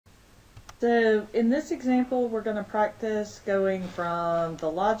So in this example, we're going to practice going from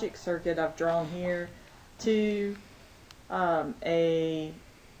the logic circuit I've drawn here to a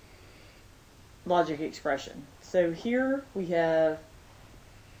logic expression. So here we have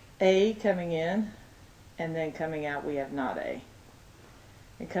A coming in, and then coming out we have not A.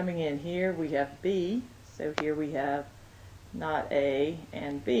 And coming in here we have B, so here we have not A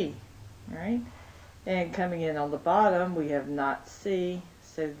and B. Alright? And coming in on the bottom we have not C,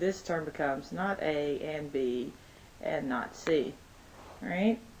 so this term becomes not A and B and not C.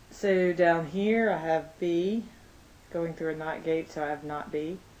 Alright? So down here I have B going through a NOT gate, so I have not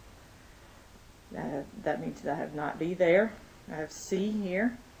B. That means that I have not B there. I have C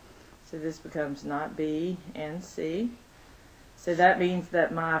here, so this becomes not B and C. So that means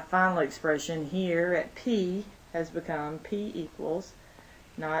that my final expression here at P has become P equals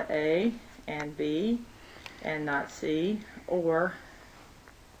not A and B and not C, or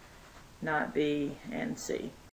not B and C.